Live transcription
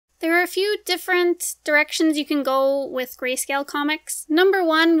There are a few different directions you can go with grayscale comics. Number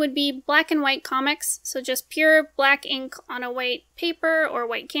one would be black and white comics, so just pure black ink on a white paper or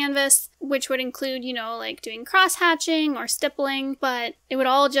white canvas, which would include, you know, like doing cross-hatching or stippling, but it would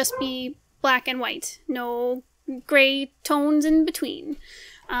all just be black and white, no gray tones in between.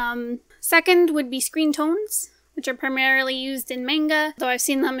 Second would be screen tones, which are primarily used in manga, though I've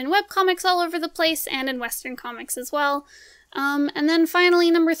seen them in webcomics all over the place and in Western comics as well. And then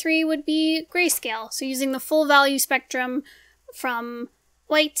finally, number three would be grayscale, so using the full value spectrum from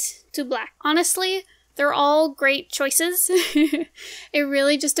white to black. Honestly, they're all great choices. It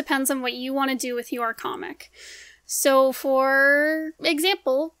really just depends on what you want to do with your comic. So for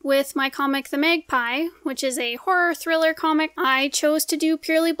example, with my comic The Magpie, which is a horror thriller comic, I chose to do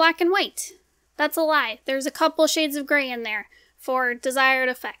purely black and white. That's a lie. There's a couple shades of gray in there for desired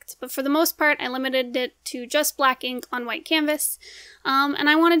effect, but for the most part I limited it to just black ink on white canvas, and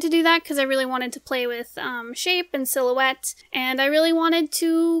I wanted to do that because I really wanted to play with shape and silhouette, and I really wanted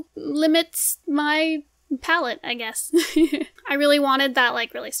to limit my palette, I guess. I really wanted that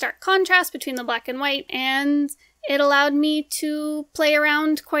like really stark contrast between the black and white, and it allowed me to play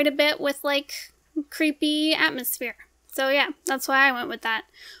around quite a bit with like creepy atmosphere. So yeah, that's why I went with that.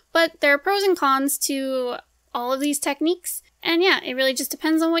 But there are pros and cons to all of these techniques. And yeah, it really just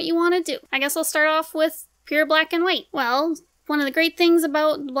depends on what you want to do. I guess I'll start off with pure black and white. Well, one of the great things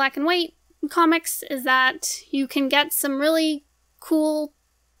about black and white comics is that you can get some really cool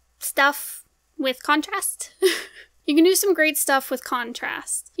stuff with contrast. You can do some great stuff with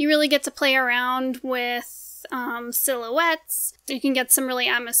contrast. You really get to play around with silhouettes. You can get some really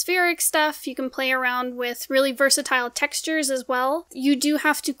atmospheric stuff. You can play around with really versatile textures as well. You do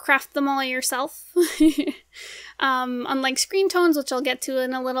have to craft them all yourself. Unlike screen tones, which I'll get to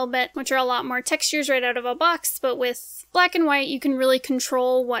in a little bit, which are a lot more textures right out of a box, but with black and white you can really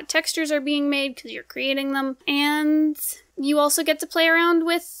control what textures are being made because you're creating them, and you also get to play around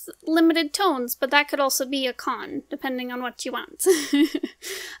with limited tones, but that could also be a con, depending on what you want.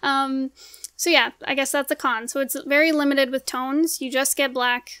 So yeah, I guess that's a con. So it's very limited with tones. You just get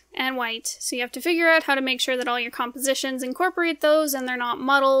black and white. So you have to figure out how to make sure that all your compositions incorporate those and they're not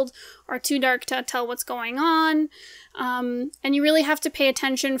muddled or too dark to tell what's going on. And you really have to pay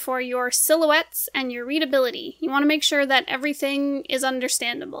attention for your silhouettes and your readability. You want to make sure that everything is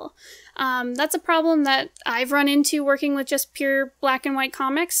understandable. That's a problem that I've run into working with just pure black and white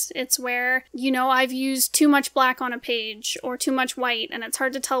comics. It's where, you know, I've used too much black on a page or too much white and it's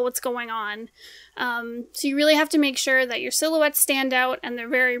hard to tell what's going on. So you really have to make sure that your silhouettes stand out and they're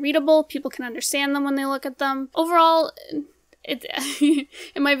very readable. People can understand them when they look at them. Overall, in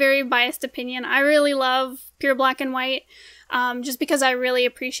my very biased opinion, I really love pure black and white. Just because I really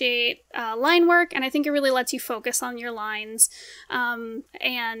appreciate line work, and I think it really lets you focus on your lines,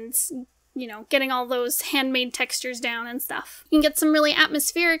 and, you know, getting all those handmade textures down and stuff. You can get some really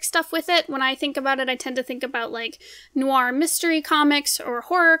atmospheric stuff with it. When I think about it, I tend to think about, like, noir mystery comics or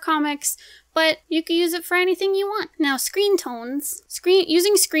horror comics, but you can use it for anything you want. Now, screen tones.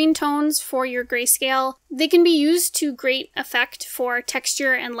 Using screen tones for your grayscale, they can be used to great effect for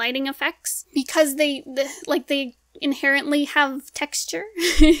texture and lighting effects, because they inherently have texture.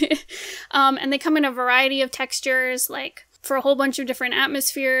 And they come in a variety of textures, like for a whole bunch of different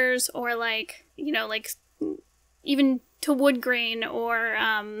atmospheres, or like, you know, like even to wood grain or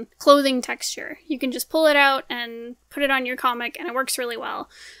clothing texture. You can just pull it out and put it on your comic and it works really well.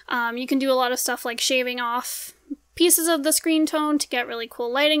 You can do a lot of stuff like shaving off pieces of the screen tone to get really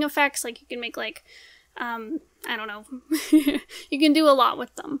cool lighting effects. Like you can make like, I don't know, you can do a lot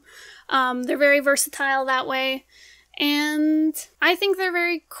with them. They're very versatile that way. And I think they're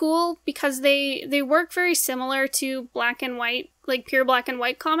very cool because they work very similar to black and white, like pure black and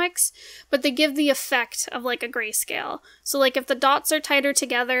white comics, but they give the effect of like a grayscale. So like if the dots are tighter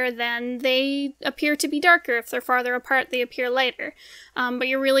together, then they appear to be darker. If they're farther apart, they appear lighter. But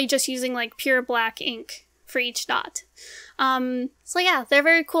you're really just using like pure black ink for each dot. So yeah, they're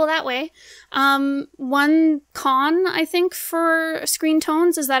very cool that way. One con, I think, for screen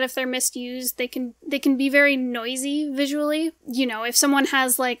tones is that if they're misused, they can be very noisy visually. You know, if someone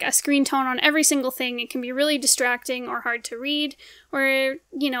has like a screen tone on every single thing, it can be really distracting or hard to read. Or,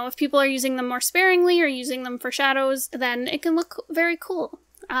 you know, if people are using them more sparingly or using them for shadows, then it can look very cool.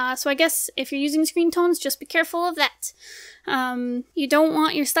 So I guess if you're using screen tones, just be careful of that. You don't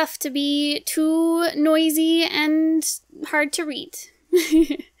want your stuff to be too noisy and hard to read.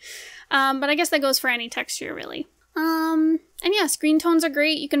 But I guess that goes for any texture, really. And yeah, screen tones are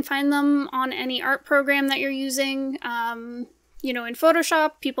great. You can find them on any art program that you're using. you know, in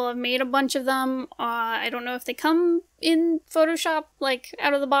Photoshop. People have made a bunch of them. I don't know if they come in Photoshop, like,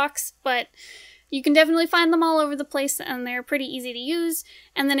 out of the box, but you can definitely find them all over the place, and they're pretty easy to use.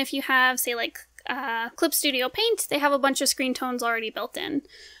 And then if you have, say, like, Clip Studio Paint, they have a bunch of screen tones already built in.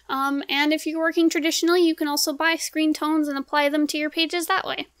 And if you're working traditionally, you can also buy screen tones and apply them to your pages that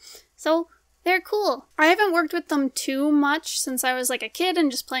way. So they're cool. I haven't worked with them too much since I was like a kid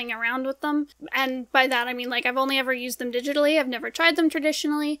and just playing around with them. And by that I mean, like, I've only ever used them digitally. I've never tried them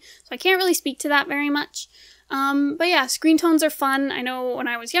traditionally, so I can't really speak to that very much. But yeah, screen tones are fun. I know when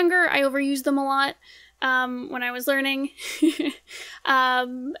I was younger, I overused them a lot when I was learning.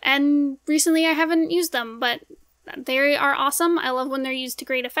 And recently I haven't used them, but they are awesome. I love when they're used to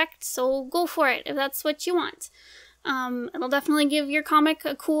great effect, so go for it if that's what you want. It'll definitely give your comic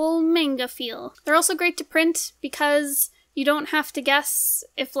a cool manga feel. They're also great to print because you don't have to guess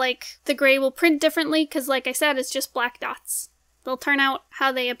if, like, the gray will print differently, because, like I said, it's just black dots. They'll turn out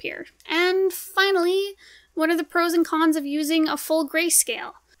how they appear. And finally, what are the pros and cons of using a full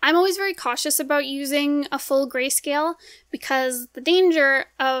grayscale? I'm always very cautious about using a full grayscale because the danger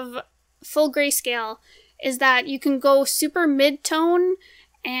of full grayscale is that you can go super mid-tone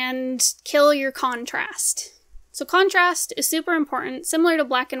and kill your contrast. So contrast is super important, similar to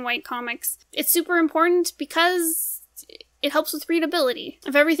black and white comics. It's super important because it helps with readability.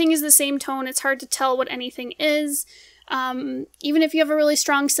 If everything is the same tone, it's hard to tell what anything is. Even if you have a really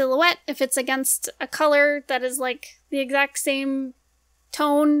strong silhouette, if it's against a color that is like the exact same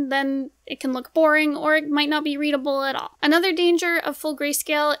tone, then it can look boring or it might not be readable at all. Another danger of full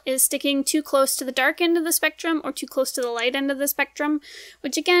grayscale is sticking too close to the dark end of the spectrum or too close to the light end of the spectrum,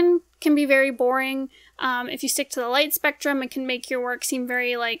 which again can be very boring. If you stick to the light spectrum, it can make your work seem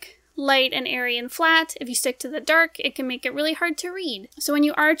very like light and airy and flat. If you stick to the dark, it can make it really hard to read. So when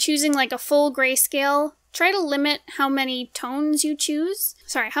you are choosing like a full grayscale, try to limit how many tones you choose.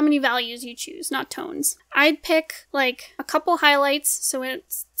 Sorry, how many values you choose, not tones. I'd pick like a couple highlights, so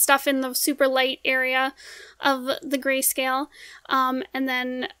it's stuff in the super light area of the grayscale, and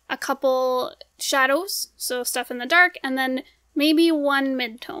then a couple shadows, so stuff in the dark, and then maybe one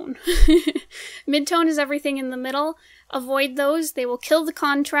mid-tone. Mid-tone is everything in the middle. Avoid those. They will kill the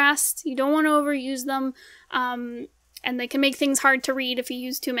contrast. You don't want to overuse them. And they can make things hard to read if you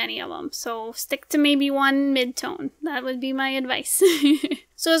use too many of them. So stick to maybe one mid-tone. That would be my advice.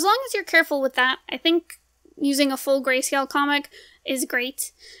 So as long as you're careful with that, I think using a full grayscale comic is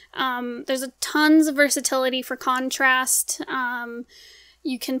great. There's tons of versatility for contrast.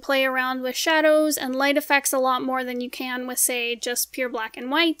 You can play around with shadows and light effects a lot more than you can with, say, just pure black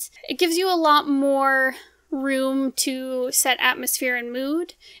and white. It gives you a lot more room to set atmosphere and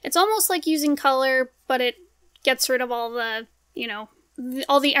mood. It's almost like using color, but it gets rid of all the, you know,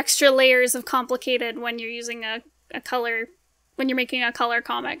 all the extra layers of complicated when you're using a color, when you're making a color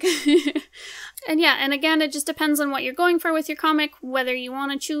comic. And yeah, and again, it just depends on what you're going for with your comic, whether you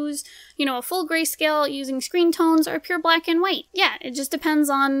want to choose, you know, a full grayscale using screen tones or pure black and white. Yeah, it just depends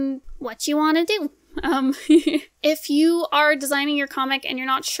on what you want to do. If you are designing your comic and you're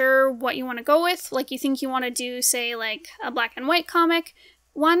not sure what you want to go with, like you think you want to do, say, like a black and white comic,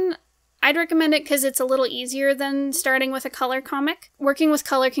 I'd recommend it because it's a little easier than starting with a color comic. Working with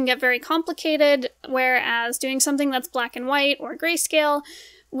color can get very complicated, whereas doing something that's black and white or grayscale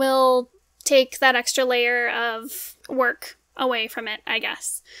will take that extra layer of work away from it, I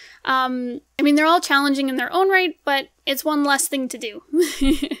guess. I mean, they're all challenging in their own right, but it's one less thing to do.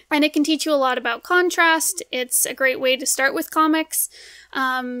 And it can teach you a lot about contrast. It's a great way to start with comics,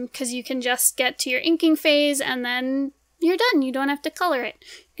 because you can just get to your inking phase and then you're done. You don't have to color it.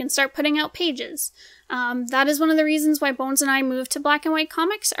 You can start putting out pages. That is one of the reasons why Bones and I moved to black and white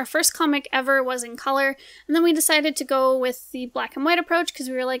comics. Our first comic ever was in color, and then we decided to go with the black and white approach because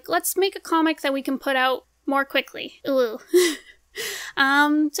we were like, let's make a comic that we can put out more quickly. Ooh.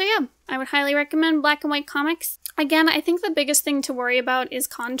 So yeah, I would highly recommend black and white comics. Again, I think the biggest thing to worry about is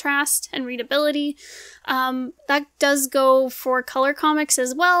contrast and readability. That does go for color comics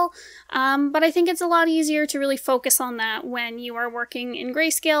as well, but I think it's a lot easier to really focus on that when you are working in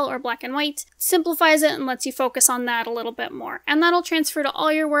grayscale or black and white. It simplifies it and lets you focus on that a little bit more. And that'll transfer to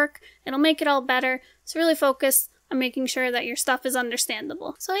all your work. It'll make it all better. So really focus on making sure that your stuff is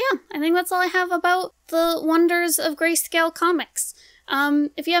understandable. So yeah, I think that's all I have about the wonders of grayscale comics.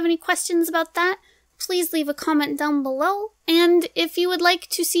 If you have any questions about that, please leave a comment down below. And if you would like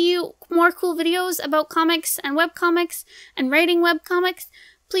to see more cool videos about comics and webcomics and writing webcomics,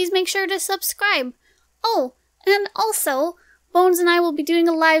 please make sure to subscribe. Oh, and also, Bones and I will be doing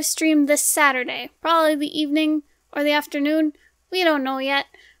a live stream this Saturday, probably the evening or the afternoon. We don't know yet,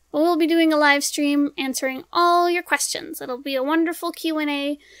 But we'll be doing a live stream answering all your questions. It'll be a wonderful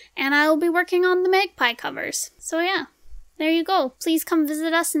Q&A, and I will be working on the magpie covers. So yeah, there you go. Please come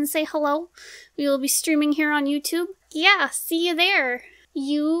visit us and say hello. We will be streaming here on YouTube. Yeah, see you there.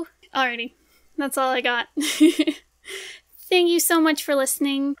 Alrighty. That's all I got. Thank you so much for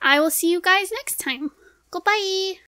listening. I will see you guys next time. Goodbye!